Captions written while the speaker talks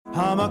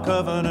I'm a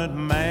covenant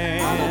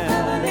man.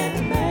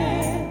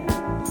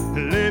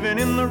 Living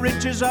in the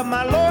riches of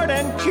my Lord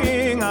and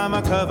King. I'm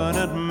a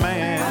covenant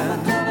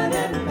man.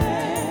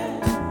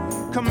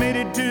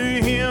 Committed to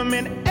Him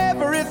in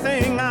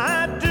everything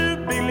I do.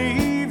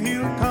 Believe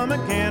He'll come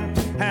again.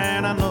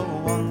 And I know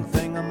one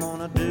thing I'm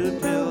gonna do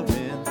till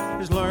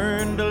then is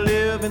learn to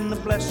live in the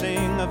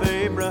blessing of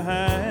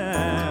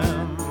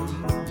Abraham.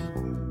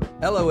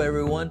 Hello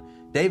everyone,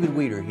 David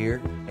Weeder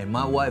here, and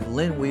my wife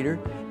Lynn Weeder,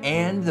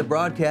 and the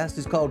broadcast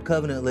is called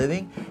Covenant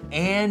Living,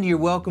 and you're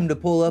welcome to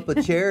pull up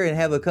a chair and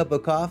have a cup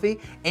of coffee,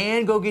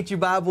 and go get your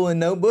Bible and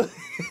notebook.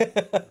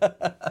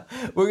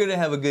 We're going to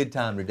have a good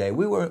time today.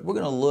 We're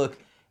going to look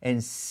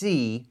and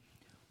see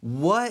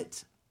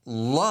what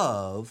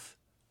love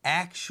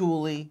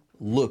actually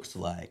looks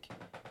like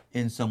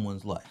in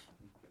someone's life.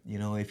 You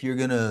know, if you're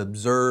going to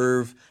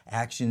observe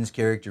actions,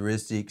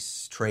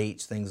 characteristics,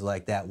 traits, things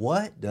like that,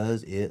 what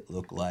does it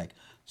look like,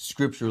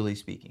 scripturally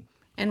speaking?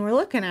 And we're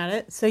looking at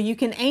it so you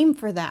can aim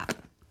for that.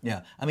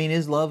 Yeah. I mean,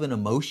 is love an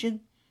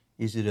emotion?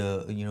 Is it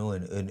an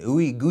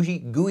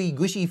ooey, gooey,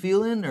 gushy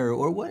feeling?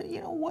 Or what,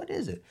 what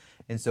is it?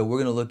 And so we're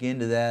going to look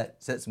into that,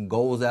 set some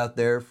goals out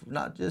there,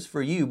 not just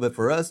for you, but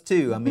for us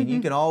too. I mean,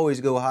 you can always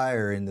go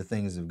higher in the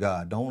things of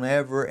God. Don't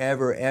ever,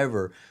 ever,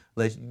 ever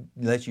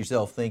let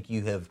yourself think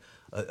you have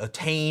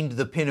attained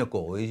the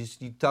pinnacle.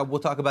 We'll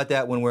talk about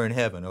that when we're in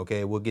heaven,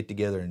 okay? We'll get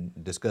together and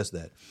discuss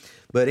that.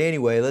 But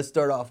anyway, let's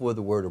start off with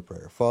a word of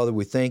prayer. Father,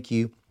 we thank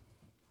you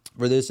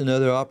for this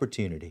another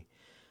opportunity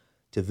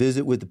to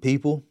visit with the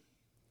people,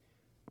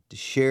 to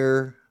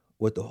share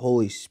what the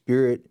Holy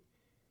Spirit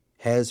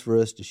has for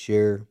us to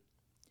share.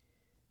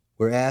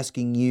 We're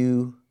asking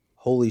you,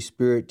 Holy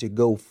Spirit, to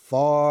go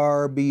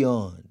far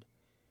beyond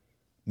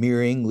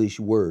mere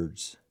English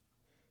words,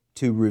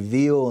 to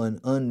reveal and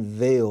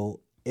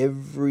unveil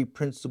every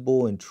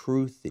principle and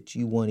truth that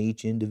you want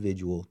each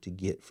individual to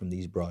get from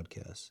these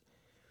broadcasts.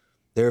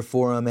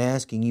 Therefore, I'm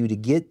asking you to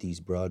get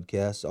these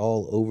broadcasts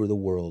all over the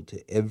world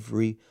to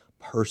every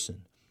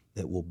person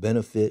that will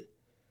benefit,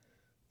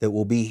 that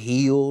will be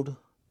healed,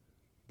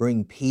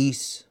 bring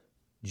peace,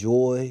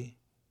 joy,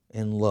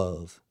 and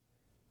love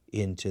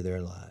into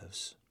their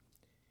lives.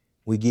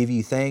 We give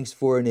you thanks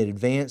for it in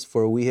advance,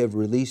 for we have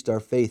released our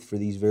faith for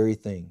these very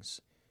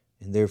things.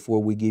 And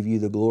therefore we give you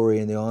the glory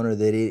and the honor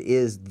that it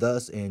is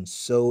thus and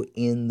so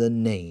in the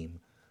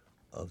name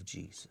of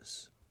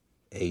Jesus.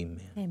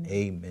 Amen. Amen.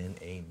 Amen.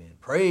 Amen.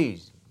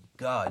 Praise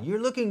God. You're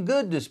looking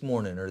good this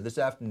morning or this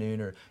afternoon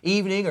or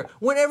evening or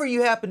whenever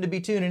you happen to be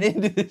tuning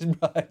into this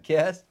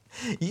broadcast.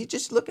 You're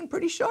just looking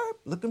pretty sharp.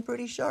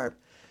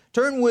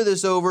 Turn with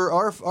us over.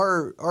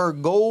 Our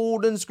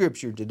golden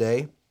scripture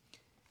today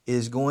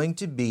is going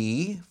to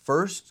be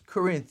 1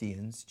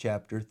 Corinthians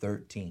chapter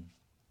 13.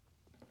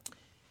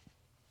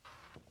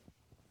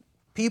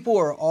 People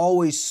are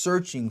always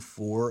searching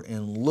for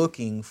and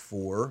looking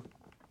for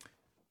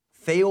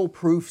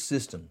fail-proof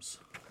systems.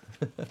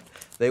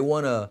 They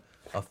want a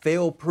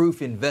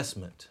fail-proof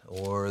investment,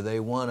 or they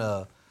want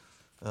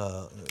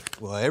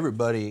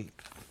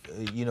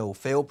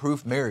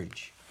fail-proof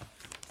marriage,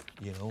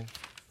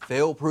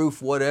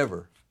 fail-proof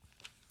whatever.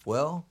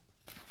 Well,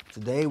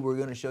 today we're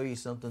going to show you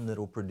something that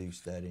will produce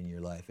that in your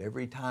life.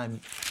 Every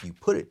time you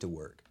put it to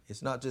work,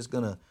 it's not just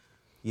going to,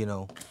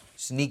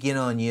 sneak in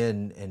on you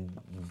and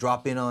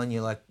drop in on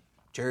you like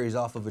cherries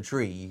off of a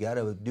tree. You got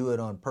to do it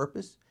on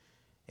purpose,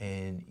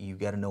 and you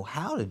got to know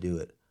how to do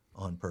it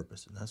on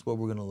purpose. And that's what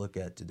we're going to look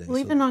at today. Well,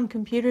 even on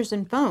computers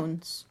and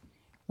phones,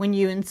 when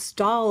you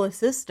install a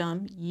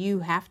system,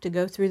 you have to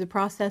go through the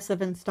process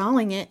of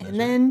installing it, and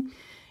then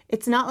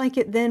it's not like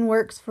it then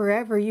works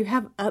forever. You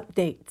have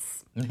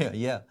updates.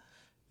 Yeah.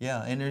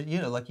 And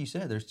there, like you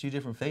said, there's two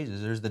different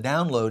phases. There's the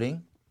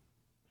downloading,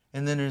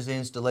 and then there's the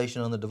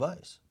installation on the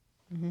device.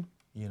 Mm-hmm.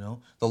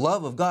 The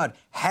love of God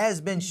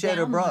has been shed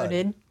abroad.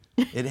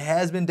 It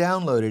has been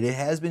downloaded. It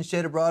has been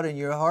shed abroad in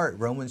your heart.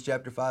 Romans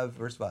chapter 5,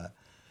 verse 5.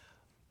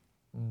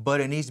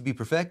 But it needs to be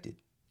perfected.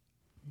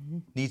 Mm-hmm.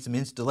 Needs some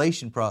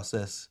installation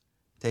process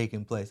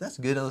taking place. That's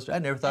a good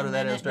illustration. I never thought of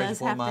that illustration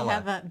before in my life. It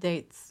does have to have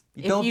updates.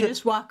 If you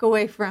just walk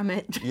away from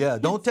it. Yeah,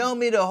 don't tell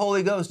me the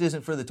Holy Ghost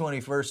isn't for the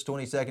 21st,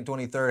 22nd,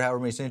 23rd, however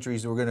many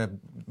centuries we're going to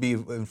be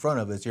in front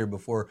of us here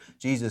before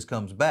Jesus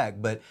comes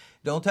back. But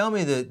don't tell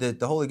me that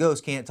the Holy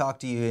Ghost can't talk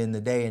to you in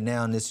the day and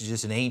now, and this is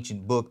just an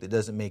ancient book that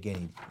doesn't make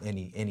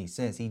any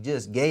sense. He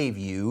just gave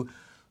you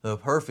the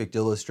perfect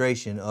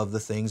illustration of the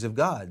things of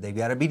God. They've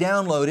got to be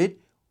downloaded,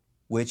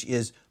 which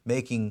is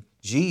making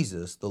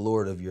Jesus the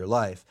Lord of your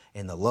life,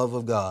 and the love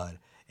of God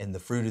and the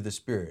fruit of the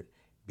Spirit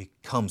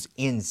becomes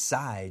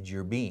inside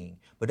your being.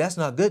 But that's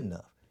not good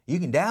enough. You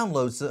can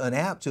download an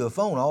app to a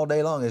phone all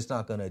day long. It's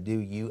not going to do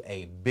you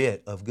a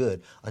bit of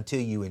good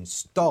until you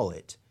install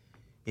it.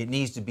 It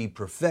needs to be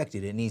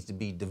perfected. It needs to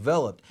be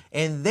developed.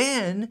 And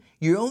then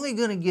you're only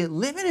going to get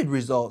limited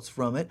results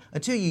from it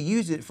until you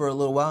use it for a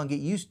little while and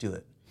get used to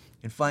it.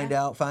 And find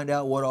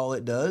out what all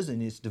it does,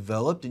 and it's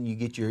developed, and you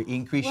get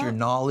increase your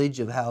knowledge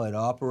of how it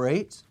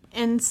operates.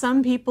 And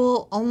some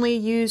people only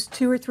use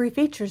 2 or 3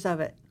 features of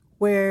it,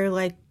 where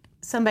like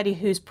somebody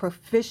who's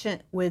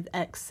proficient with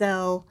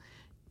Excel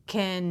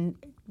can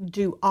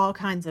do all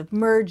kinds of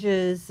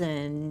merges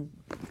and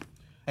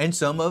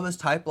some of us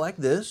type like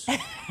this.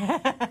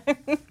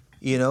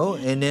 You know,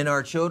 and then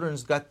our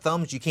children's got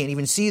thumbs you can't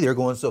even see. They're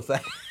going so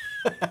fast.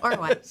 or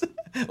wives.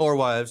 Or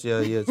wives,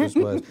 yeah, just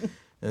wives.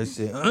 Let's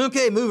see.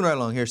 Okay, moving right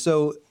along here.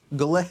 So,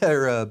 1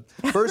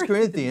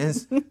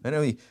 Corinthians, I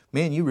know,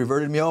 man, you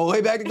reverted me all the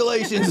way back to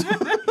Galatians.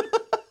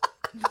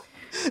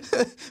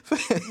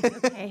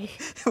 Okay.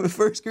 1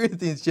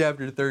 Corinthians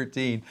chapter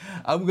 13.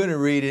 I'm going to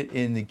read it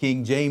in the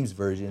King James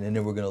Version, and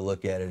then we're going to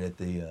look at it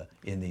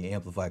in the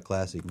Amplified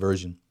Classic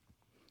Version.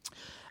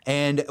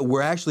 And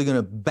we're actually going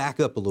to back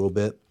up a little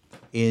bit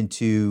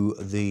into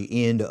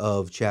the end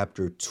of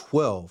chapter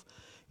 12.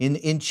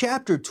 In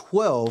chapter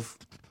 12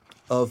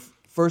 of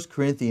 1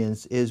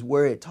 Corinthians is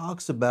where it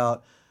talks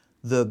about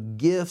the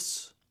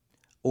gifts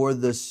or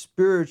the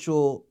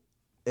spiritual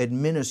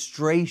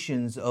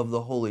administrations of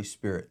the Holy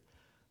Spirit.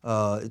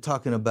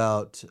 Talking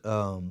about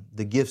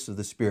the gifts of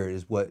the Spirit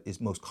is what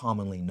is most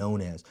commonly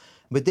known as.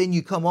 But then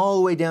you come all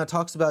the way down, it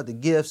talks about the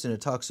gifts and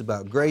it talks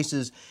about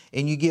graces,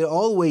 and you get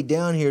all the way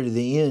down here to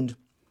the end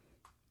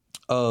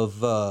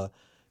of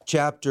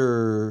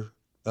chapter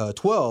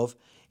 12,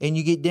 and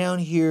you get down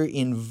here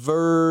in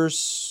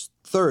verse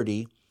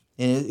 30,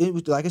 and it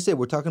was, like I said,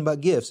 we're talking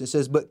about gifts. It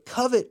says, "But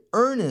covet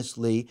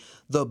earnestly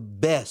the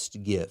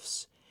best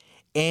gifts,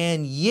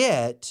 and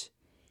yet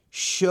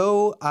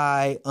show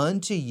I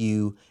unto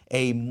you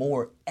a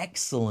more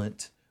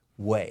excellent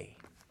way."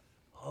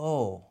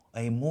 Oh,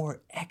 a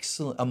more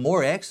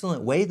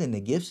excellent way than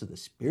the gifts of the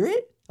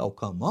Spirit? Oh,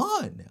 come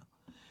on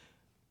now.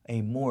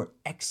 A more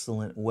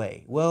excellent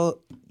way. Well,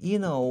 you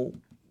know,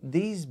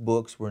 these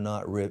books were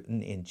not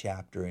written in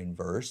chapter and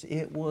verse.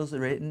 It was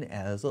written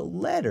as a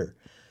letter.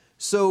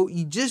 So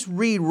you just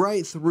read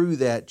right through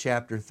that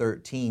chapter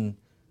 13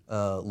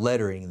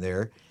 lettering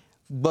there.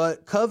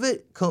 "But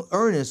covet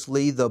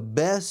earnestly the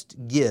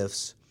best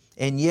gifts,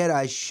 and yet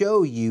I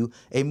show you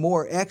a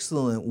more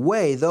excellent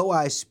way. Though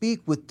I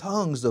speak with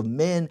tongues of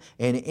men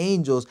and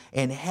angels,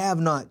 and have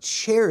not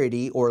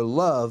charity or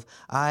love,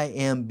 I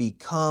am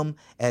become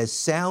as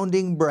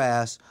sounding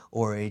brass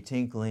or a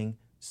tinkling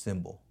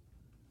cymbal."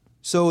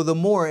 So the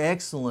more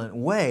excellent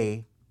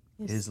way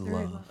is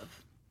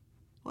love.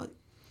 Well,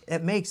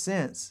 it makes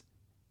sense.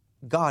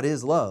 God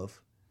is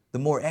love. The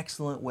more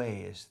excellent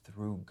way is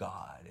through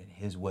God and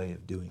His way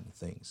of doing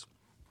things.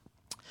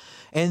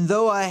 "And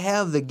though I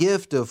have the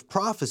gift of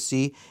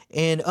prophecy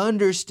and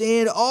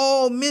understand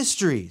all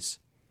mysteries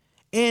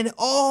and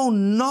all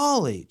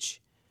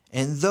knowledge,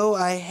 and though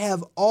I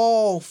have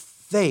all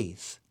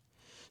faith,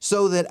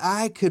 so that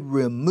I could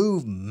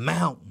remove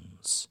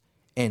mountains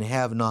and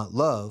have not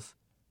love,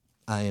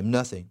 I am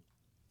nothing.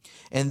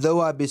 And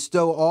though I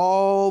bestow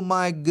all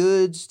my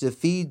goods to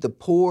feed the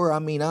poor," I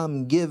mean,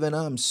 I'm giving,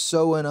 I'm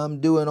sowing,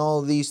 I'm doing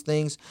all these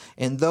things.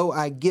 "And though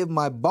I give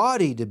my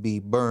body to be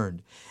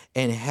burned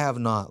and have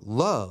not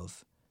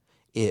love,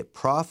 it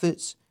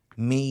profits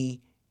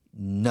me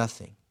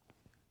nothing."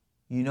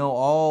 You know,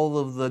 all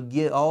of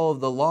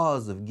the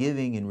laws of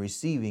giving and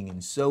receiving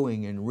and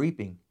sowing and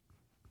reaping,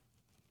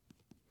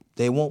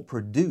 they won't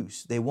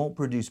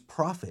produce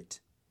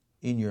profit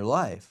in your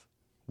life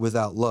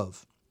without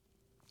love,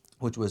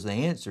 which was the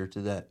answer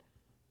to that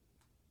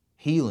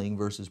healing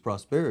versus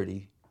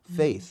prosperity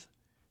faith.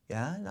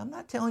 Yeah, I'm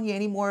not telling you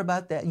any more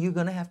about that. You're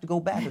going to have to go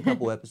back a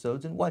couple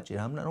episodes and watch it.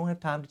 I don't have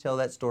time to tell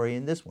that story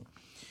in this one.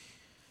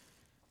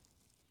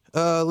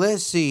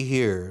 Let's see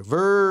here.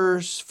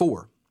 Verse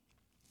 4.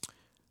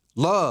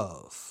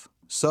 "Love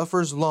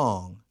suffers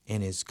long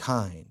and is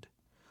kind.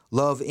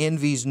 Love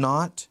envies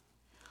not.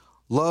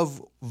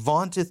 Love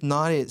vaunteth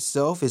not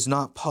itself, is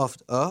not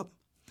puffed up,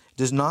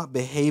 does not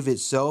behave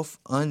itself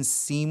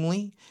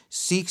unseemly,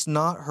 seeks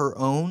not her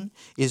own,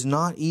 is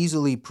not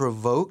easily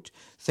provoked,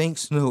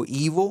 thinks no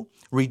evil,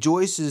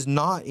 rejoices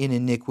not in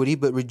iniquity,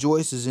 but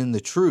rejoices in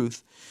the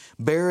truth,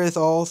 beareth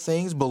all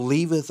things,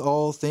 believeth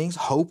all things,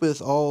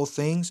 hopeth all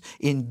things,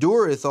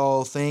 endureth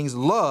all things.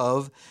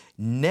 Love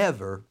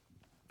never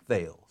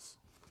fails."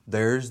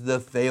 There's the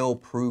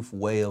fail-proof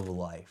way of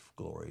life.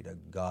 Glory to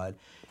God.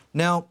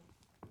 Now,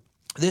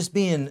 this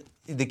being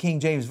the King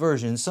James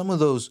Version, some of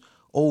those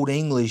Old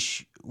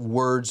English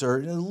words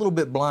are a little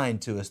bit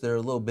blind to us. They're a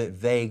little bit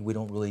vague. We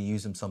don't really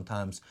use them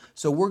sometimes.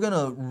 So we're going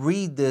to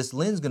read this.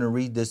 Lynn's going to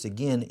read this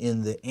again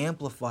in the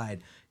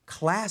Amplified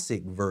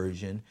Classic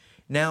Version.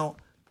 Now,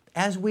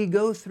 as we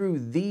go through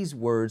these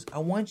words, I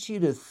want you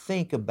to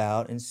think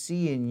about and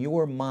see in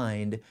your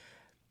mind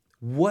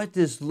what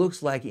this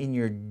looks like in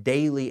your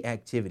daily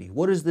activity.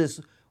 What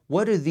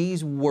do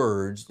these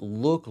words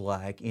look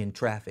like in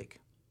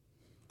traffic?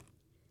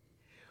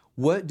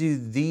 What do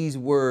these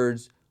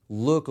words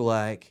look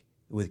like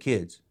with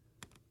kids?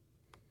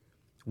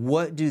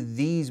 What do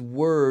these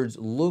words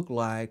look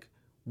like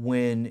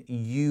when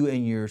you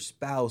and your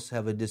spouse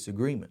have a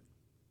disagreement?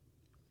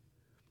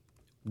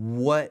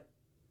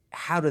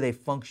 How do they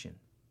function?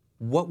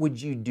 What would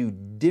you do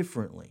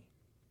differently?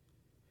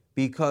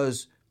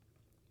 Because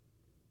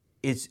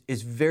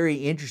it's very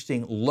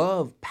interesting.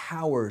 Love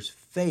powers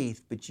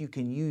faith, but you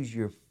can use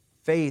your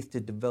faith to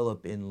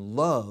develop in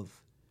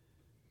love,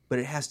 but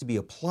it has to be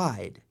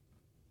applied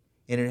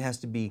and it has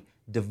to be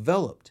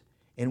developed.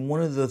 And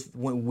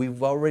when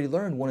we've already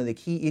learned, one of the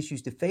key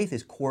issues to faith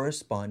is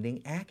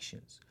corresponding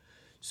actions.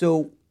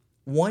 So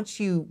once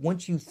you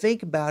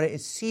think about it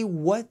and see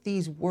what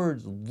these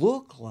words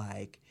look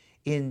like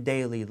in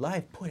daily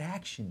life, put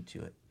action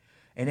to it.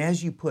 And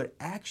as you put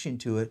action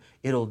to it,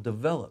 it'll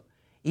develop.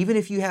 Even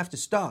if you have to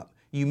stop,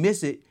 you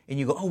miss it and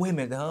you go, oh, wait a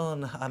minute, oh,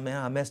 no,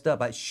 I messed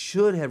up. I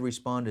should have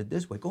responded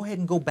this way. Go ahead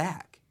and go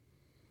back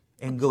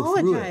and go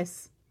through it.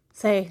 Apologize.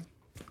 Say,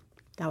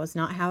 that was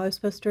not how I was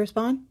supposed to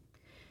respond.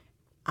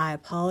 I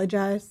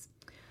apologize.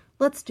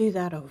 Let's do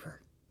that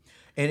over.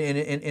 And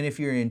if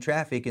you're in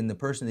traffic and the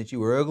person that you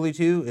were ugly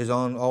to is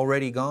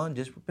already gone,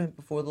 just repent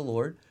before the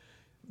Lord.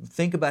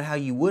 Think about how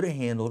you would have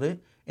handled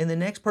it. And the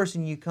next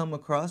person you come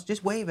across,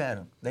 just wave at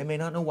them. They may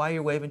not know why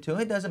you're waving to them.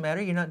 It doesn't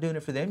matter. You're not doing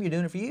it for them. You're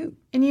doing it for you.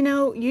 And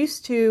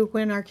used to,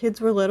 when our kids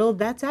were little,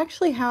 that's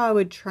actually how I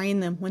would train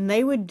them. When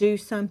they would do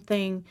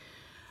something,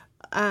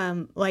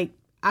 like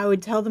I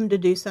would tell them to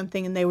do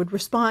something and they would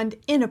respond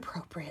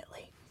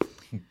inappropriately.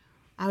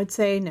 I would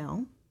say,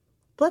 no,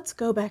 let's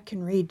go back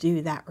and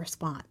redo that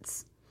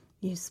response.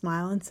 You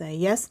smile and say,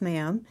 yes,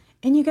 ma'am,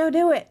 and you go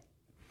do it.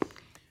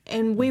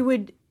 And we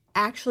would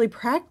actually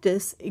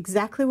practice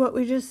exactly what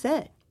we just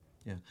said.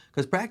 Yeah,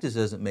 because practice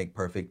doesn't make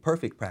perfect.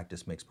 Perfect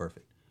practice makes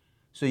perfect.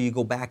 So you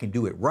go back and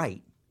do it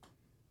right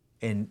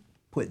and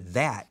put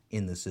that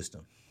in the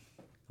system.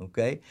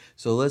 Okay?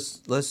 So let's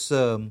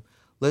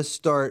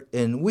start,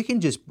 and we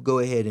can just go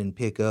ahead and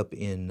pick up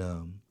in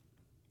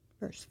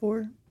Verse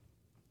 4.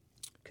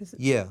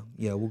 Yeah,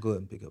 we'll go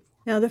ahead and pick up.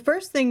 Now, the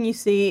first thing you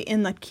see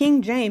in the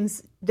King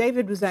James,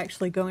 David was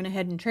actually going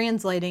ahead and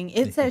translating.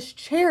 It says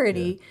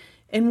charity,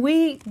 and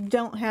we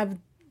don't have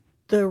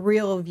the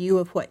real view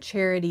of what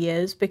charity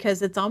is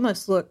because it's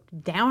almost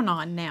looked down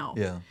on now.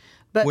 Yeah.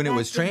 But when it back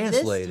was in this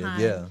translated,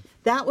 time,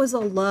 that was a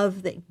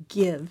love that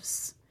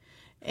gives.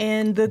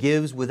 And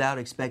gives without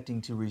expecting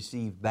to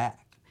receive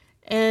back.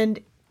 And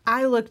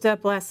I looked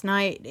up last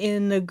night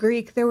in the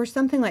Greek, there were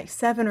something like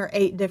 7 or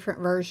 8 different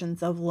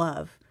versions of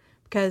love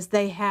because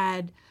they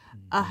had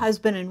a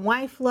husband and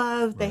wife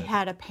love, they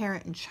had a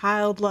parent and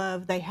child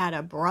love, they had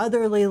a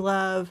brotherly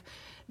love.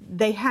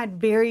 They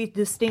had very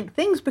distinct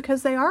things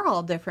because they are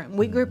all different.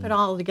 We group it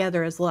all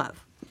together as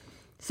love.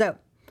 So,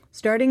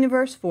 starting in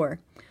verse 4,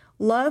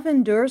 love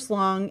endures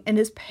long and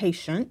is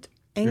patient.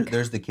 And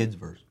There's the kids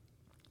verse.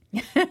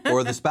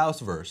 Or the spouse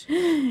verse.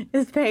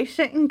 Is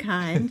patient and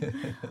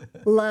kind.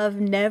 Love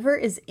never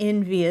is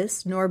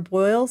envious, nor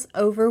boils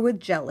over with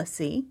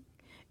jealousy.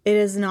 It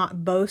is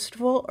not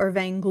boastful or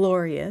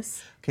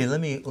vainglorious. Okay,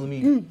 let me,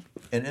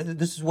 and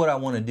this is what I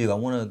want to do. I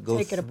want to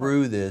go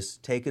through this,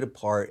 take it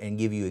apart, and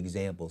give you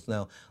examples.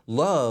 Now,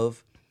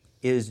 love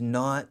is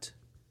not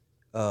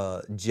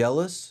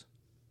jealous.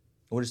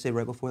 What did it say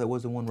right before that? What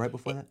was the one right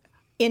before that?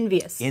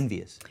 Envious.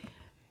 Envious.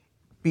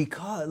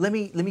 Because let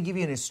me give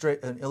you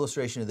an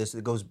illustration of this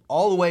that goes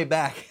all the way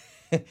back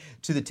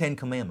to the 10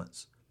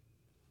 Commandments.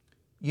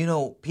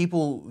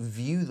 People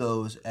view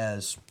those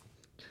as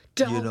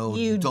don't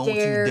you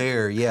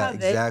dare. Yeah,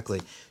 covet.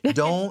 Exactly.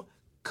 Don't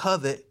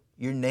covet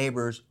your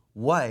neighbor's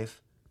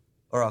wife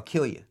or I'll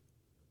kill you,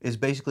 is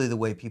basically the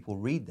way people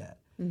read that.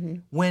 Mm-hmm.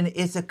 When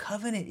it's a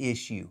covenant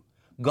issue,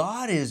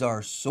 God is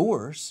our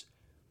source.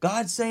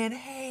 God's saying,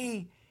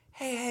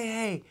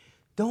 hey,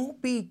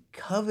 don't be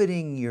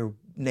coveting your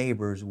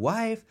neighbor's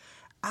wife.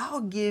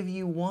 I'll give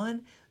you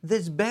one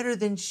that's better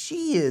than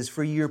she is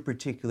for your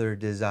particular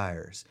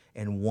desires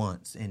and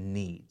wants and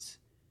needs.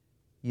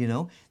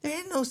 There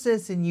ain't no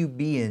sense in you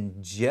being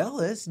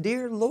jealous.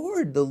 Dear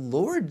Lord, the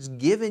Lord's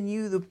given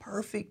you the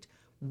perfect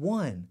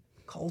one.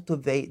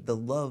 Cultivate the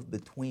love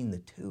between the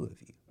two of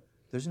you.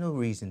 There's no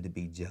reason to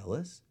be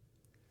jealous.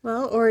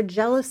 Well, or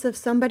jealous of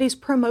somebody's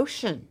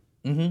promotion.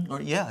 Mm-hmm. Or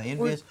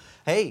envious.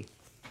 Hey,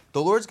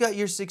 the Lord's got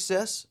your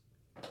success.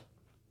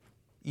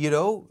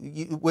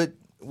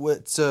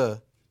 What's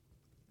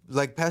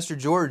like Pastor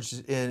George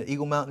in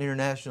Eagle Mountain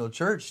International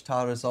Church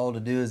taught us all to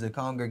do as a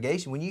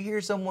congregation. When you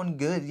hear someone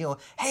good,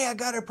 hey, I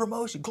got a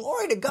promotion.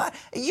 Glory to God.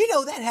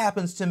 That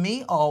happens to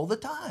me all the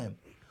time.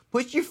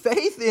 Put your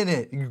faith in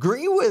it.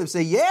 Agree with it.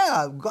 Say,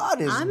 yeah, God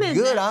is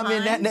good. I'm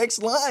in that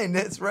next line.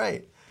 That's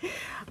right.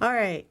 All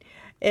right.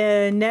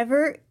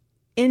 Never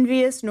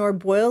envious nor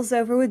boils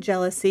over with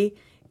jealousy,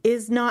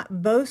 is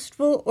not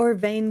boastful or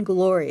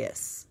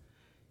vainglorious.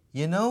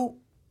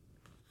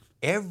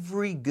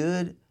 Every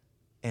good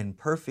and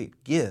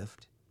perfect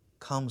gift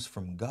comes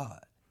from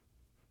God.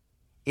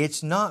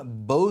 It's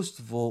not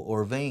boastful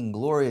or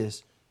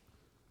vainglorious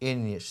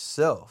in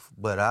itself,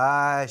 but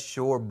I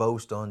sure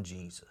boast on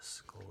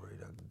Jesus. Glory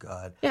to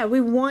God. Yeah,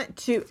 we want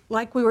to,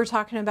 like we were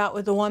talking about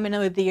with the woman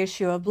with the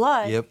issue of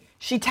blood. Yep.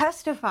 She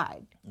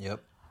testified.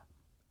 Yep.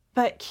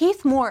 But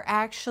Keith Moore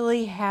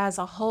actually has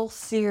a whole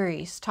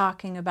series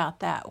talking about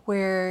that,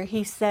 where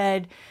he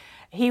said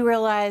he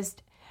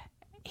realized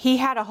he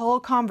had a whole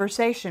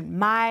conversation.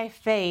 My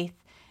faith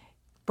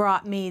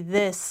brought me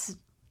this,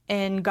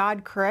 and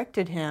God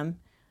corrected him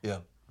Yeah.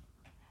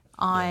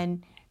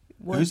 on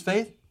Whose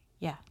faith?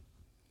 Yeah.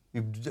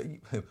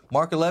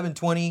 Mark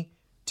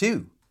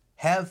 11:22.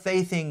 Have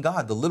faith in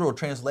God. The literal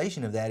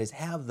translation of that is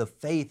have the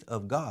faith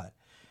of God.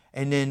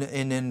 And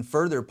then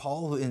further,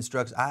 Paul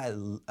instructs, I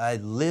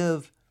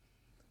live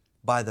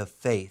by the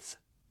faith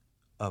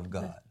of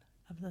God.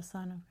 Of the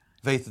Son of God.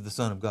 Faith of the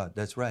Son of God.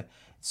 That's right.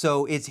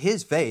 So it's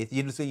his faith.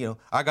 You say,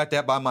 I got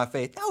that by my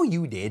faith. No,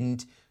 you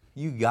didn't.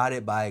 You got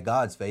it by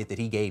God's faith that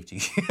he gave to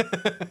you.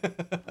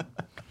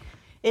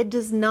 It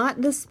does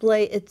not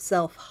display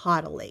itself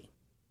haughtily.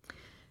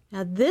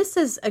 Now, this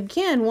is,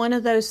 again, one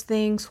of those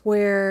things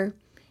where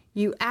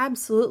you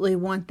absolutely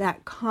want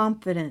that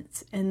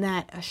confidence and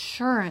that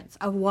assurance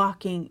of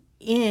walking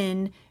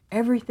in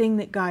everything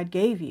that God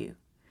gave you.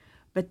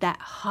 But that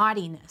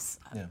haughtiness,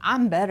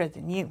 I'm better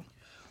than you.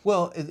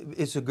 Well,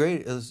 it's a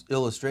great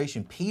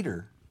illustration.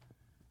 Peter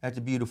at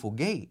the beautiful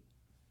gate,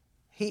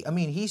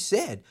 he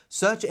said,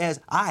 such as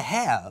I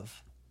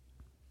have,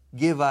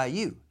 give I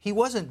you. He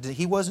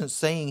wasn't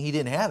saying he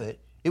didn't have it.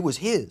 It was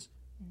his.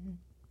 Mm-hmm.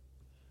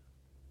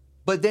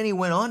 But then he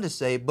went on to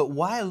say, but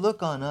why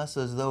look on us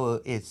as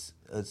though it's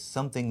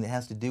something that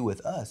has to do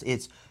with us?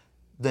 It's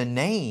the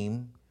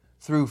name,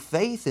 through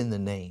faith in the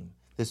name,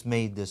 that's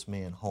made this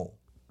man whole.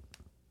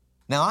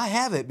 Now, I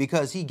have it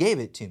because he gave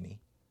it to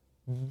me,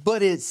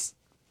 but it's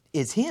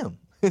him.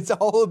 It's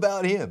all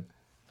about him.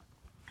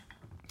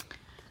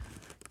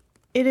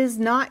 It is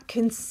not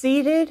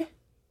conceited,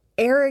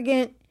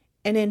 arrogant,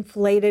 and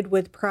inflated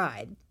with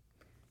pride.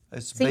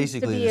 It's Seems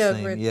basically to be the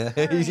same.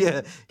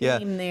 Yeah.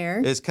 theme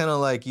there. It's kind of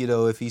like,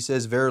 if he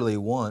says verily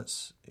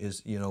once,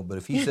 but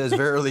if he says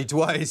verily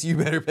twice, you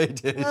better pay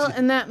attention. Well,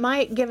 and that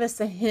might give us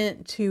a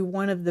hint to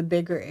one of the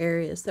bigger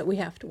areas that we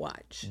have to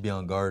watch. Be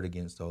on guard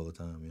against all the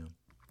time, yeah.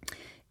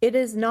 It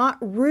is not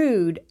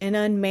rude and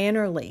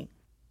unmannerly.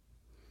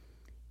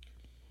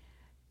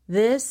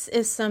 This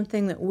is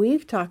something that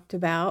we've talked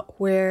about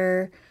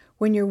where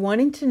when you're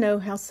wanting to know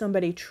how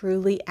somebody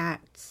truly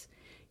acts,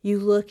 you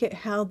look at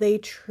how they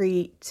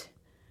treat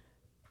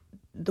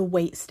the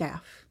wait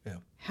staff. Yeah.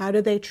 How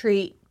do they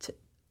treat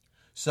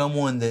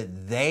someone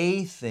that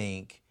they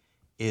think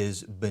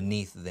is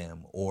beneath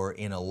them or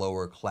in a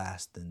lower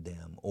class than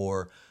them?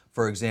 Or,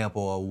 for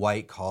example, a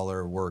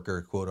white-collar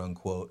worker, quote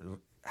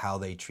unquote, how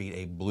they treat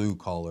a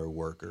blue-collar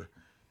worker,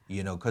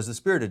 because the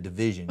spirit of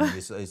division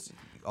is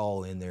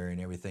all in there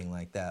and everything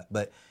like that.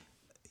 But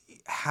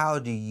how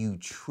do you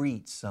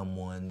treat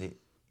someone that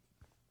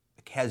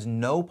has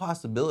no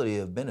possibility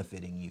of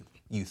benefiting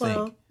you think?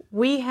 Well,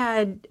 we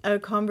had a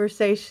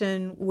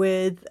conversation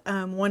with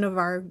one of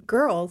our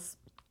girls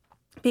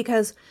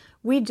because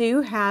we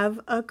do have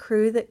a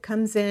crew that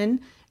comes in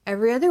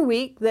every other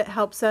week that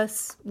helps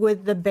us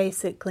with the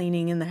basic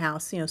cleaning in the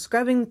house,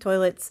 scrubbing the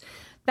toilets,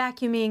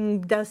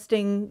 vacuuming,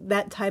 dusting,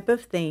 that type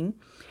of thing.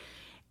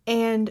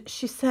 And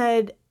she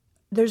said,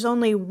 there's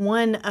only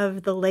one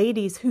of the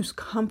ladies who's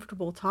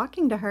comfortable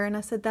talking to her. And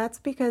I said, that's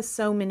because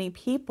so many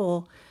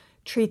people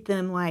treat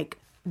them like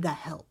the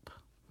help.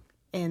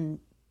 And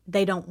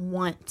they don't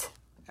want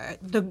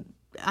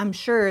I'm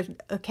sure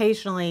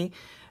occasionally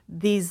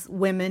these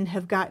women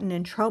have gotten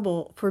in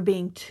trouble for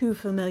being too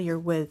familiar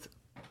with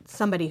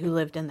somebody who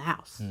lived in the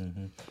house.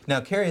 Mm-hmm. Now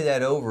carry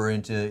that over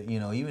into,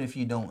 even if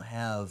you don't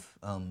have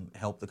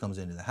help that comes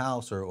into the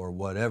house or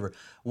whatever,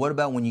 what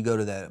about when you go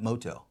to that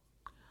motel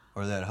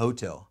or that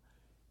hotel?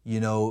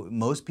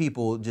 Most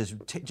people just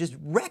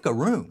wreck a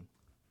room,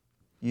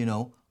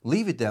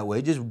 leave it that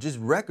way, just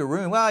wreck a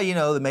room. Well,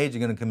 the maids are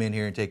going to come in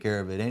here and take care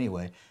of it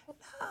anyway.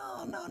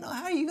 No.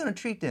 How are you going to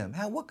treat them?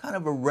 What kind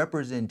of a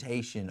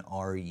representation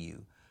are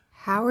you?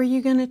 How are you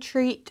going to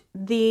treat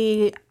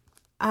the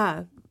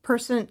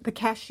person, the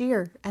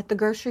cashier at the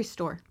grocery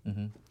store?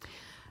 Mm-hmm.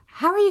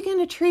 How are you going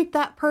to treat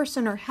that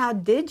person, or how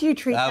did you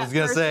treat that person? I was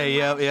going to say,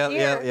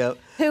 yep.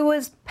 Who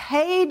was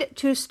paid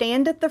to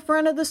stand at the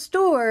front of the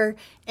store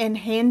and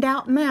hand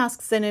out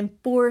masks and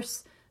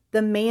enforce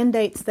the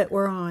mandates that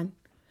were on?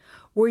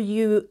 Were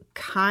you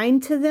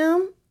kind to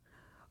them?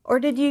 Or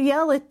did you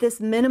yell at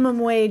this minimum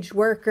wage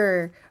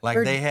worker?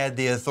 Like they had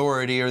the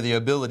authority or the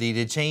ability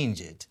to change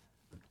it.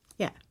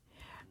 Yeah.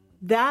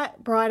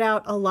 That brought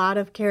out a lot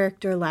of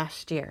character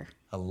last year.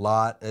 A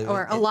lot.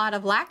 Or a lot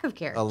of lack of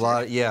character. A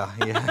lot, yeah.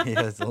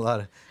 It's a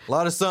lot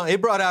of something.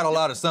 It brought out a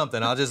lot of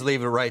something. I'll just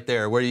leave it right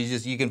there where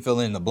you can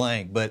fill in the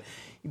blank. But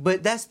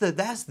that's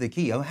the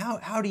key.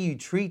 How do you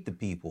treat the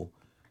people?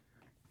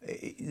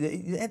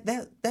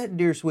 That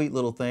dear sweet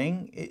little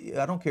thing.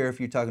 I don't care if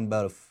you're talking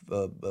about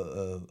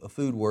a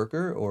food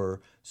worker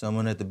or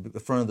someone at the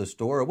front of the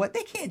store or what.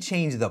 They can't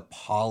change the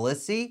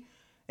policy,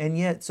 and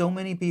yet so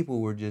many people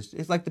were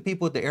it's like the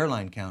people at the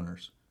airline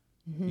counters.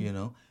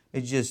 Mm-hmm.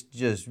 It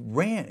just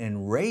rant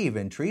and rave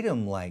and treat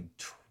them like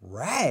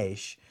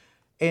trash,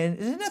 and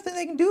there's nothing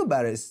they can do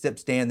about it except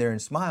stand there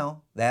and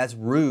smile. That's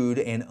rude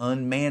and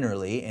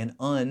unmannerly and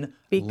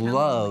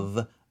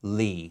unlovely.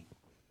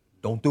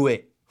 Don't do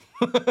it.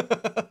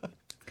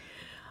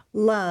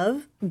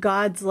 Love,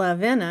 God's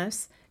love in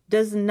us,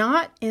 does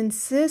not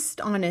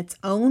insist on its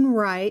own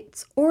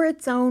rights or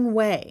its own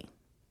way.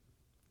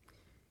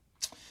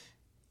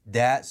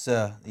 That's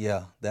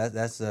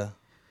that's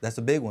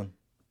a big one.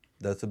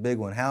 That's a big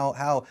one.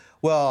 How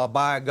well,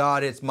 by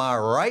God, it's my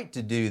right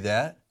to do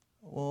that.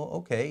 Well,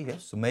 okay,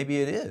 yes, so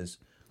maybe it is.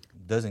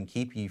 Doesn't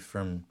keep you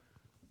from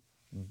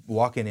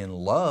walking in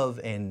love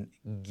and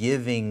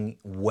giving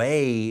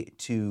way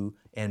to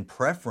and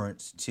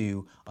preference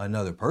to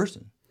another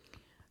person.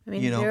 I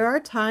mean, there are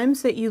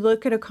times that you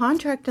look at a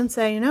contract and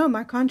say,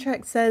 my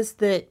contract says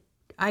that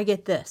I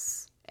get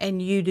this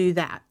and you do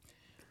that.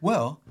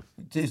 Well,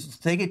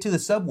 just take it to the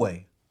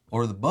subway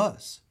or the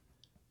bus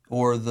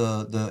or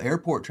the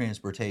airport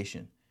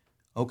transportation.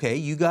 Okay,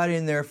 you got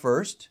in there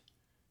first.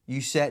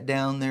 You sat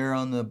down there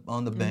on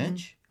the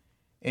bench,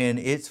 and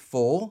it's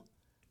full,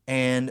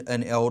 and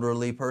an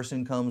elderly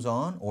person comes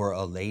on or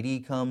a lady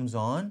comes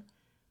on.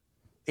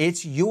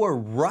 It's your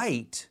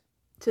right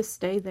to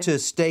stay there. To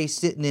stay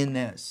sitting in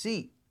that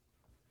seat.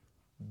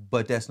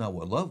 But that's not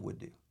what love would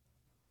do.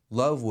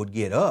 Love would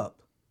get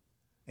up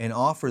and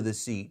offer the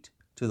seat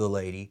to the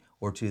lady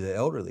or to the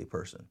elderly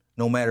person,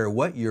 no matter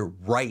what your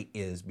right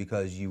is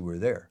because you were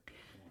there.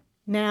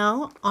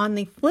 Now, on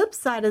the flip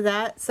side of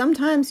that,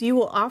 sometimes you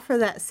will offer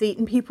that seat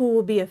and people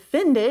will be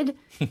offended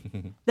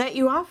that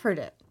you offered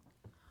it.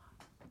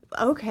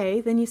 Okay,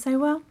 then you say,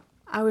 well,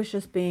 I was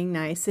just being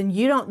nice. And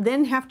you don't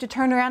then have to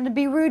turn around and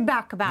be rude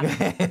back about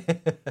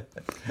it.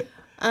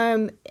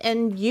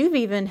 And you've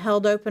even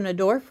held open a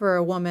door for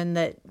a woman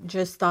that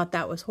just thought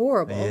that was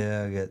horrible.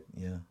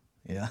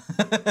 Yeah.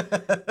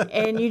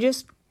 And you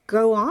just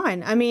go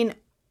on. I mean,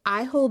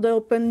 I hold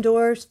open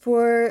doors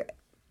for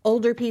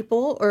older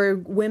people or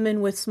women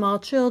with small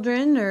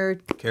children or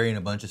carrying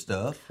a bunch of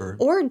stuff.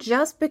 Or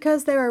just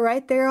because they were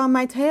right there on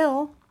my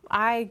tail,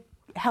 I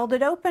held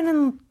it open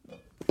and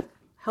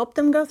helped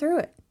them go through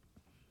it.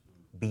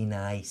 Be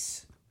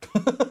nice.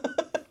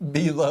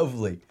 Be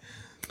lovely.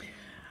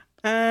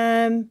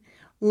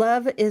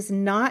 Love is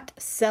not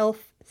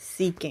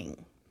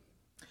self-seeking.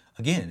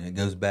 Again, it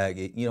goes back,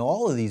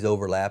 all of these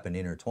overlap and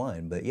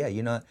intertwine, but yeah,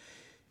 you're not,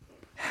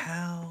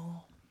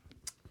 how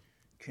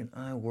can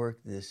I work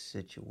this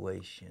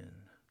situation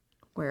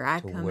where I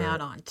come out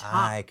on top?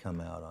 I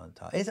come out on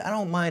top. I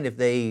don't mind if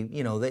they,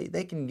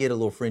 they can get a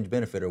little fringe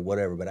benefit or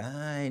whatever, but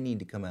I need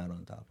to come out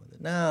on top of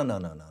it. No.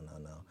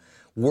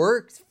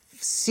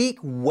 Seek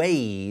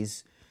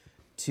ways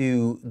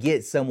to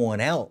get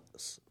someone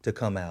else to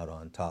come out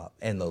on top,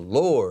 and the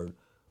Lord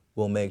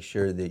will make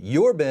sure that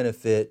your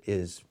benefit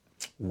is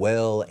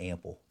well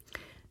ample.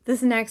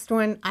 This next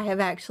one I have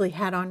actually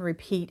had on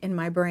repeat in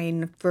my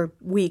brain for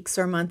weeks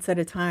or months at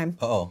a time.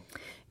 Uh-oh.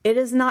 It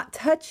is not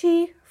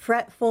touchy,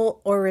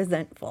 fretful, or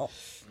resentful.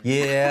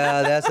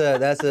 Yeah,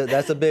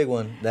 that's a big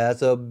one.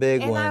 That's a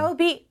big one.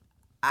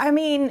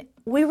 And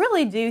we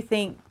really do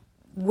think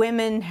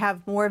women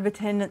have more of a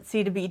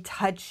tendency to be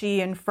touchy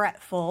and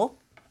fretful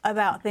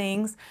about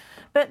things,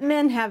 but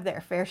men have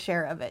their fair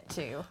share of it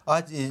too.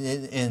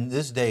 In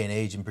this day and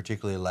age, and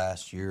particularly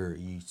last year,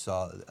 you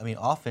saw,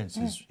 offense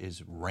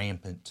is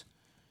rampant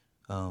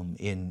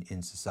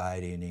in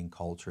society and in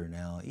culture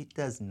now. It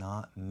does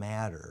not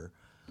matter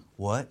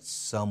what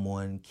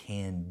someone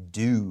can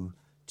do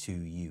to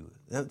you.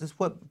 That's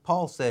what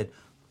Paul said.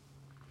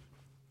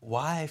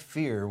 Why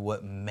fear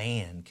what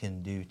man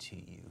can do to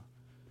you?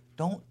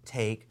 Don't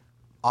take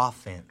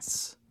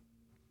offense.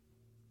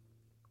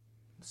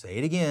 Say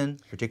it again,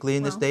 particularly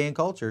in this day and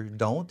culture.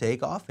 Don't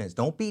take offense.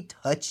 Don't be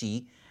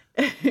touchy.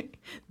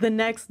 The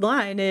next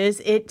line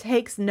is, it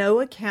takes no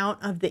account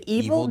of the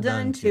evil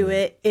done to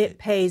it. It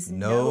pays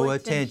no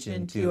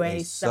attention to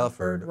a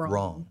suffered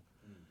wrong.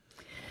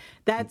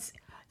 That's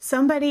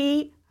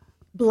somebody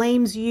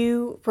blames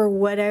you for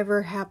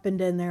whatever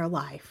happened in their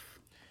life,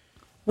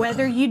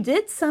 whether you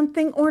did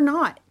something or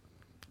not.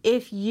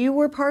 If you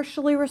were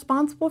partially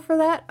responsible for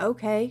that,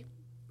 okay,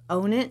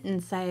 own it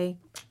and say,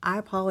 I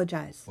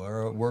apologize.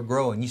 We're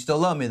growing. You still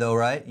love me though,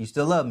 right? You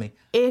still love me.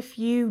 If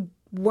you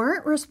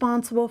weren't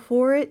responsible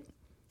for it,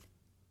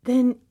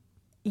 then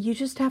you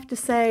just have to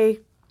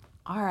say,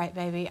 all right,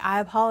 baby, I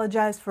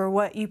apologize for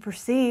what you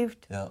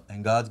perceived. Yeah,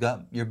 and God's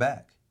got your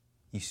back.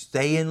 You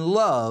stay in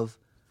love,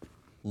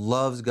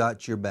 love's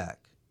got your back.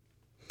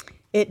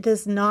 It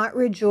does not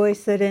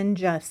rejoice at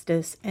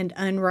injustice and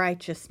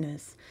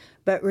unrighteousness,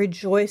 but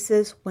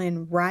rejoices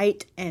when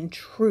right and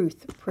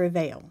truth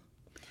prevail.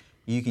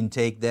 You can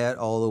take that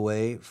all the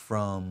way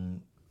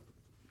from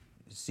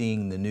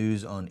seeing the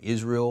news on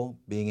Israel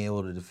being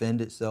able to defend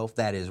itself.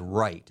 That is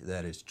right.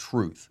 That is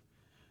truth.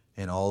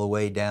 And all the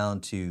way down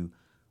to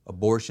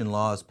abortion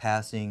laws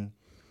passing,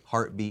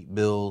 heartbeat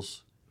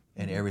bills,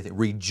 and everything.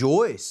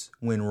 Rejoice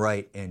when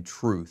right and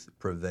truth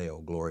prevail.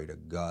 Glory to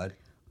God.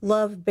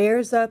 Love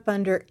bears up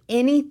under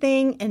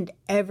anything and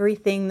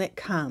everything that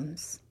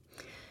comes.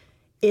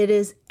 It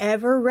is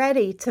ever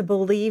ready to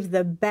believe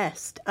the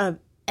best of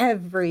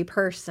every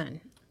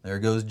person. There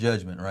goes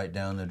judgment right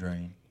down the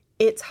drain.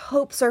 Its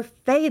hopes are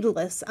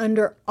fadeless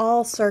under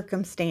all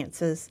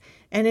circumstances,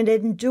 and it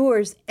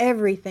endures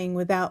everything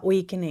without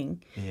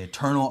weakening. The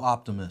eternal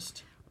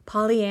optimist.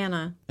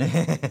 Pollyanna.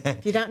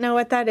 If you don't know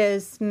what that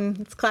is,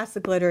 it's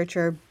classic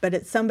literature, but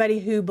it's somebody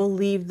who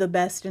believed the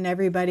best in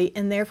everybody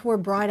and therefore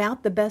brought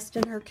out the best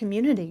in her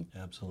community.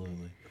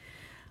 Absolutely.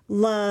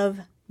 Love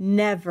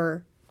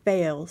never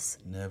fails.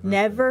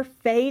 Never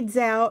fades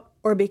out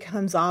or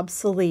becomes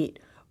obsolete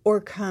or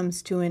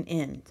comes to an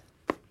end.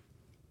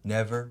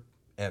 Never,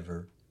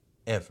 ever,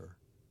 ever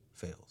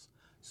fails.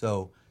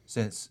 So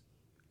since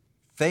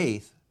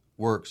faith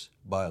works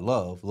by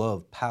love,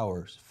 love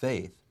powers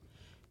faith,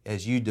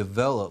 as you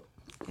develop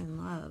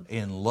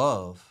in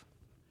love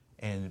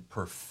and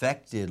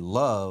perfected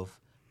love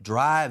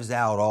drives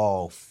out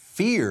all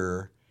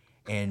fear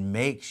and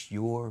makes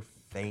your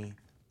faith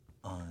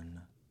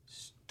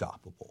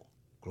unstoppable.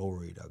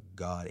 Glory to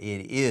God.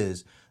 It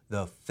is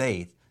the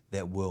faith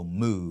that will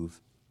move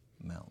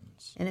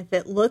mountains. And if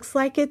it looks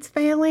like it's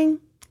failing,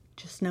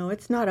 just know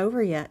it's not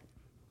over yet.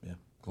 Yeah.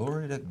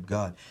 Glory to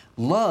God.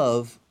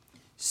 Love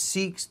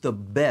seeks the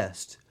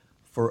best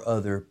for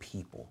other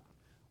people.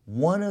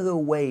 One of the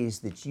ways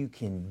that you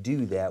can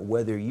do that,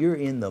 whether you're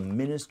in the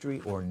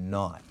ministry or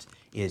not,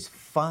 is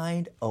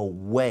find a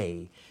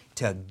way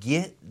to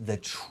get the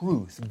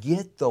truth,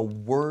 get the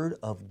Word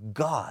of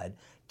God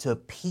to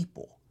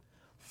people.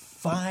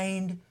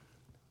 Find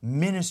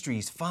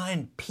ministries,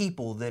 find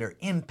people that are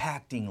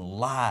impacting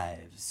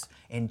lives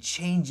and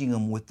changing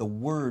them with the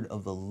Word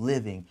of the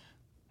living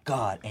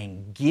God,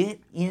 and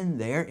get in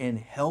there and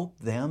help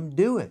them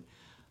do it.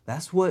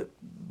 That's what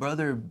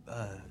Brother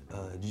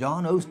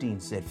John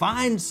Osteen said.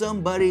 Find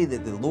somebody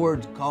that the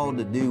Lord's called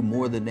to do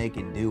more than they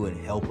can do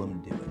and help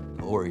them do it.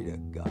 Glory to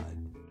God.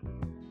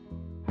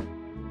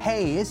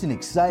 Hey, it's an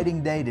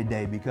exciting day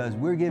today because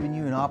we're giving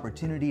you an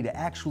opportunity to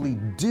actually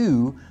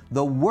do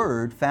the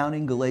word found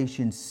in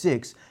Galatians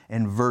 6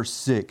 and verse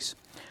 6.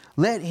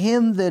 Let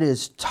him that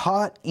is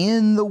taught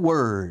in the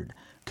word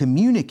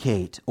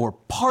communicate or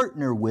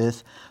partner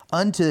with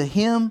unto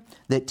him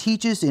that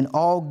teaches in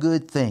all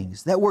good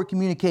things. That word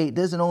communicate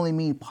doesn't only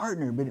mean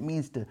partner, but it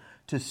means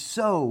to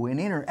sow and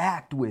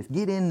interact with,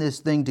 get in this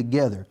thing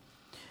together.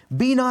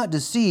 Be not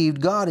deceived,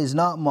 God is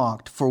not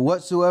mocked, for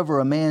whatsoever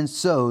a man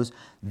sows,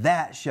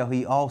 that shall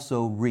he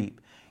also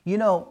reap. You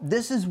know,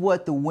 this is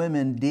what the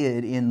women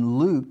did in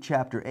Luke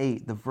chapter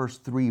 8, the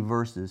first 3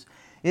 verses.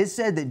 It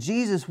said that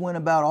Jesus went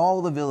about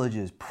all the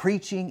villages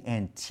preaching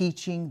and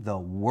teaching the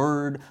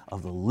word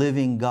of the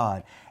living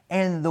God.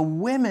 And the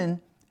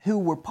women who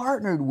were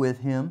partnered with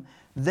him,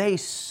 they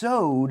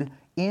sowed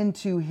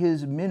into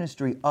his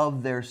ministry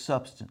of their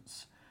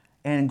substance.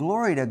 And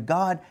glory to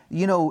God,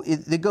 you know,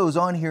 it goes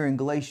on here in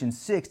Galatians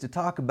 6 to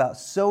talk about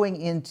sowing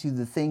into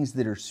the things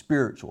that are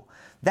spiritual.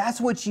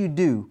 That's what you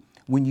do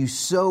when you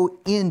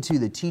sow into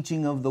the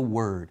teaching of the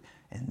word.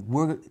 And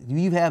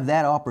you have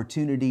that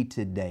opportunity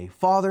today.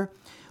 Father,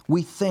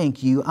 we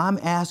thank you. I'm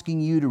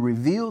asking you to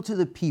reveal to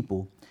the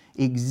people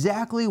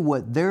exactly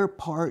what their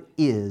part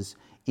is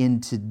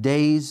in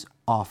today's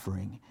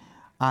offering.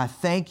 I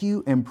thank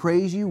you and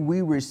praise you.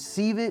 We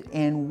receive it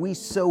and we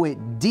sow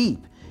it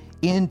deep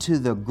into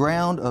the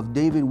ground of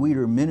David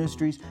Weeder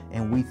Ministries,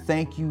 and we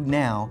thank you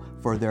now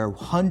for their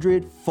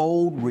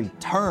 100-fold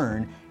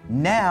return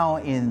now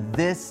in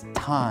this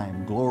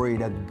time. Glory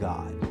to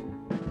God.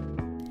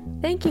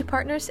 Thank you,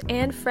 partners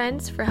and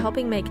friends, for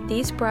helping make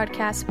these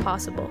broadcasts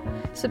possible.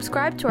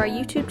 Subscribe to our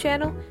YouTube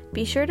channel,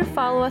 be sure to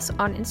follow us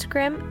on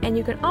Instagram, and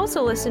you can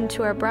also listen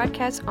to our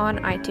broadcasts on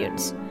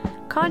iTunes.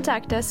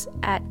 Contact us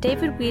at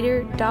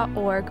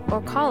davidweeder.org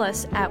or call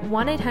us at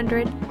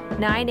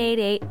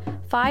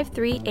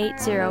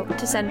 1-800-988-5380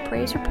 to send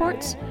praise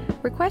reports,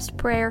 request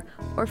prayer,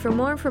 or for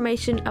more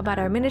information about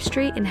our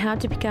ministry and how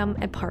to become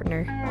a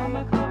partner.